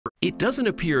It doesn't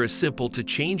appear as simple to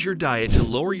change your diet to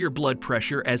lower your blood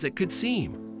pressure as it could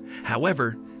seem.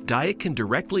 However, diet can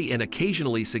directly and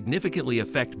occasionally significantly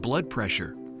affect blood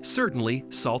pressure. Certainly,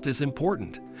 salt is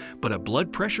important, but a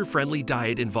blood pressure-friendly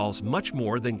diet involves much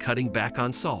more than cutting back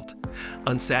on salt.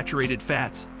 Unsaturated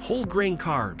fats, whole grain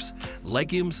carbs,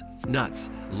 legumes, nuts,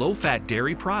 low-fat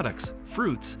dairy products,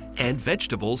 fruits, and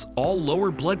vegetables all lower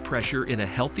blood pressure in a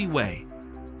healthy way.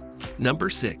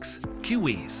 Number 6.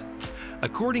 Kiwis.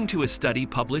 According to a study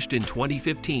published in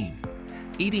 2015,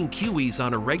 eating kiwis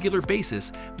on a regular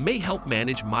basis may help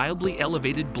manage mildly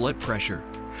elevated blood pressure.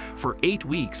 For 8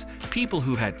 weeks, people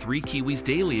who had 3 kiwis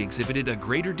daily exhibited a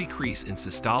greater decrease in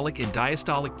systolic and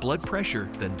diastolic blood pressure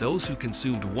than those who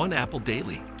consumed 1 apple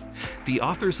daily. The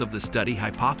authors of the study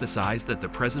hypothesized that the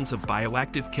presence of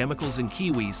bioactive chemicals in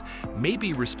kiwis may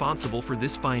be responsible for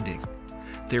this finding.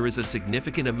 There is a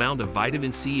significant amount of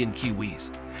vitamin C in kiwis.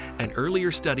 An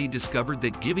earlier study discovered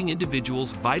that giving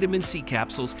individuals vitamin C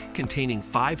capsules containing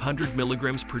 500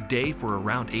 milligrams per day for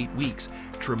around 8 weeks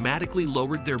dramatically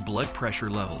lowered their blood pressure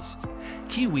levels.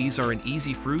 Kiwis are an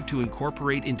easy fruit to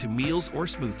incorporate into meals or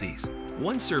smoothies.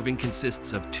 1 serving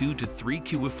consists of 2 to 3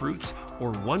 kiwi fruits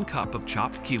or 1 cup of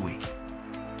chopped kiwi.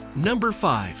 Number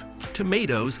 5.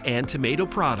 Tomatoes and tomato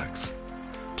products.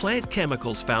 Plant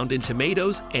chemicals found in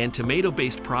tomatoes and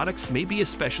tomato-based products may be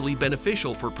especially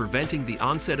beneficial for preventing the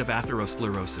onset of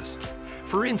atherosclerosis.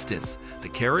 For instance, the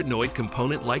carotenoid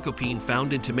component lycopene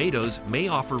found in tomatoes may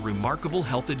offer remarkable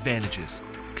health advantages.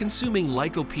 Consuming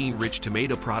lycopene-rich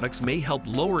tomato products may help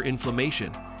lower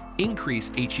inflammation,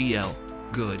 increase HDL,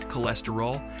 good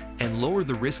cholesterol, and lower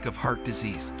the risk of heart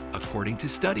disease, according to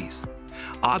studies.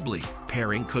 Oddly,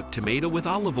 pairing cooked tomato with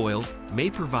olive oil may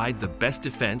provide the best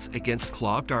defense against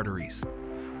clogged arteries.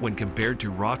 When compared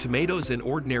to raw tomatoes and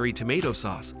ordinary tomato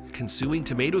sauce, consuming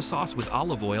tomato sauce with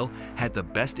olive oil had the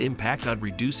best impact on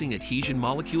reducing adhesion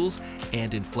molecules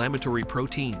and inflammatory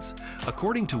proteins,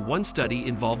 according to one study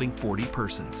involving 40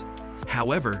 persons.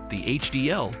 However, the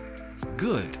HDL,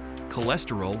 good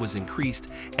cholesterol, was increased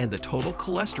and the total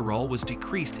cholesterol was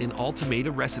decreased in all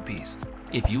tomato recipes.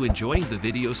 If you enjoyed the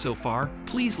video so far,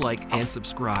 please like and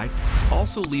subscribe.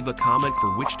 Also leave a comment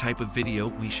for which type of video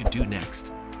we should do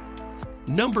next.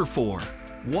 Number 4.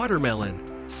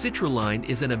 Watermelon. Citrulline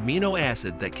is an amino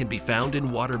acid that can be found in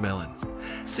watermelon.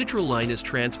 Citrulline is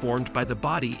transformed by the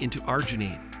body into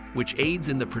arginine, which aids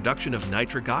in the production of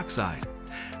nitric oxide,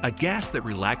 a gas that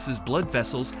relaxes blood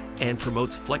vessels and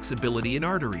promotes flexibility in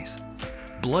arteries.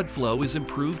 Blood flow is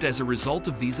improved as a result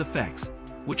of these effects,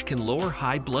 which can lower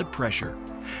high blood pressure.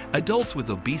 Adults with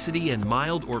obesity and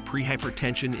mild or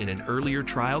prehypertension in an earlier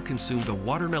trial consumed a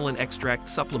watermelon extract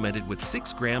supplemented with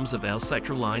 6 grams of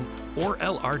L-citrulline or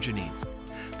L-arginine.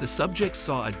 The subjects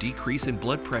saw a decrease in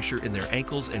blood pressure in their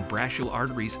ankles and brachial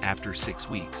arteries after 6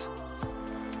 weeks.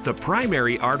 The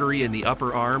primary artery in the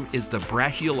upper arm is the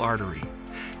brachial artery.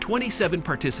 27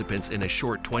 participants in a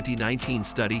short 2019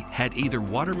 study had either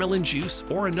watermelon juice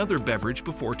or another beverage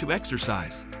before to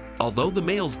exercise. Although the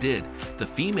males did, the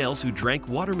females who drank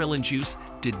watermelon juice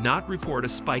did not report a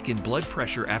spike in blood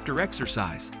pressure after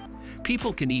exercise.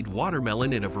 People can eat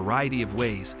watermelon in a variety of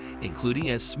ways, including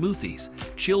as smoothies,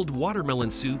 chilled watermelon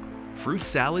soup, fruit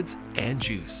salads, and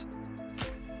juice.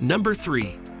 Number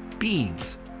 3.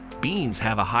 Beans. Beans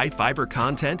have a high fiber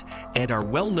content and are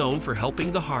well known for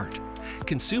helping the heart.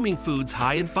 Consuming foods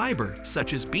high in fiber,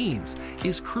 such as beans,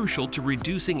 is crucial to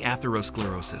reducing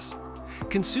atherosclerosis.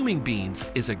 Consuming beans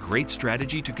is a great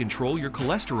strategy to control your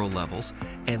cholesterol levels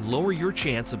and lower your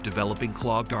chance of developing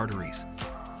clogged arteries.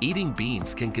 Eating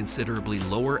beans can considerably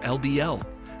lower LDL,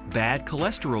 bad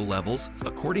cholesterol levels,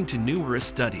 according to numerous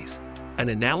studies. An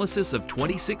analysis of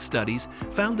 26 studies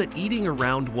found that eating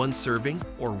around 1 serving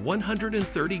or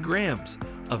 130 grams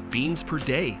of beans per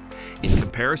day, in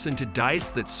comparison to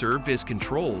diets that served as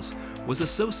controls, was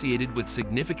associated with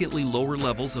significantly lower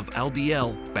levels of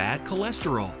LDL, bad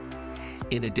cholesterol.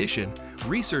 In addition,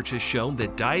 research has shown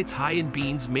that diets high in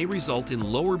beans may result in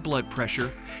lower blood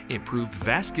pressure, improved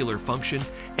vascular function,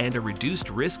 and a reduced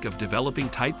risk of developing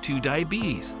type 2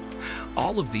 diabetes.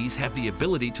 All of these have the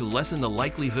ability to lessen the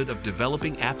likelihood of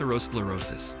developing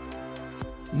atherosclerosis.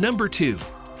 Number 2.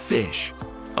 Fish.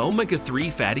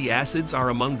 Omega-3 fatty acids are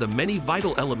among the many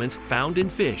vital elements found in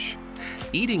fish.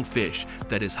 Eating fish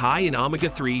that is high in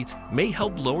omega-3s may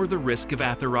help lower the risk of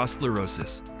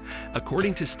atherosclerosis.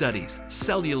 According to studies,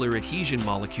 cellular adhesion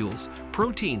molecules,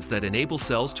 proteins that enable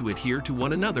cells to adhere to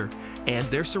one another and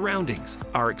their surroundings,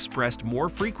 are expressed more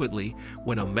frequently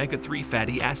when omega-3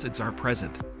 fatty acids are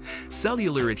present.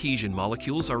 Cellular adhesion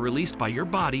molecules are released by your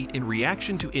body in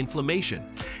reaction to inflammation,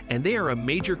 and they are a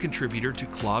major contributor to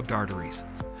clogged arteries.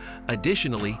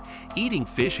 Additionally, eating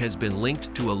fish has been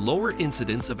linked to a lower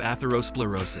incidence of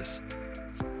atherosclerosis.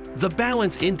 The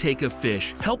balanced intake of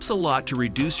fish helps a lot to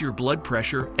reduce your blood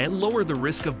pressure and lower the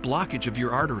risk of blockage of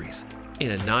your arteries.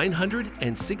 In a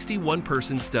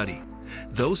 961-person study,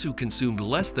 those who consumed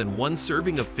less than 1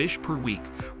 serving of fish per week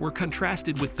were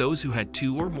contrasted with those who had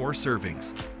 2 or more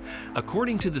servings.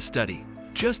 According to the study,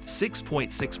 just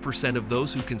 6.6% of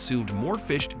those who consumed more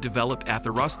fish developed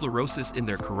atherosclerosis in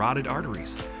their carotid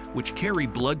arteries, which carry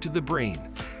blood to the brain,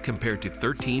 compared to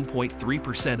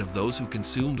 13.3% of those who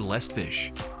consumed less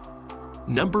fish.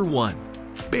 Number 1.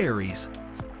 Berries.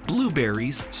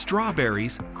 Blueberries,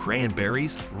 strawberries,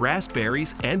 cranberries,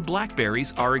 raspberries, and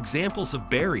blackberries are examples of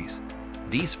berries.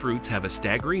 These fruits have a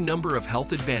staggering number of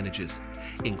health advantages,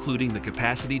 including the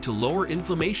capacity to lower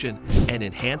inflammation and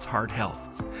enhance heart health.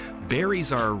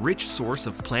 Berries are a rich source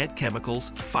of plant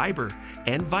chemicals, fiber,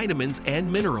 and vitamins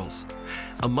and minerals.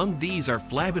 Among these are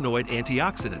flavonoid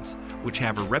antioxidants, which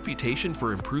have a reputation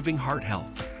for improving heart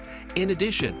health. In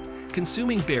addition,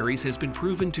 consuming berries has been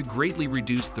proven to greatly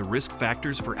reduce the risk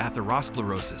factors for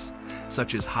atherosclerosis,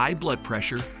 such as high blood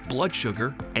pressure, blood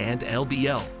sugar, and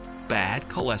LDL, bad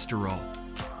cholesterol.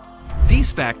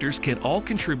 These factors can all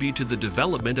contribute to the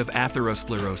development of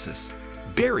atherosclerosis.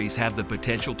 Berries have the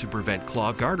potential to prevent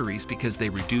clogged arteries because they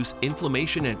reduce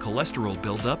inflammation and cholesterol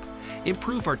buildup,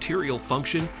 improve arterial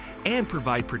function, and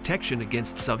provide protection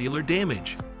against cellular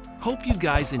damage. Hope you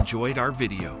guys enjoyed our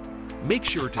video. Make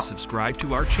sure to subscribe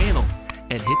to our channel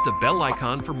and hit the bell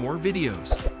icon for more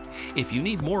videos. If you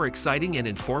need more exciting and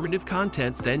informative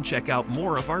content, then check out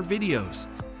more of our videos.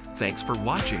 Thanks for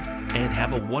watching and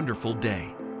have a wonderful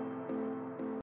day.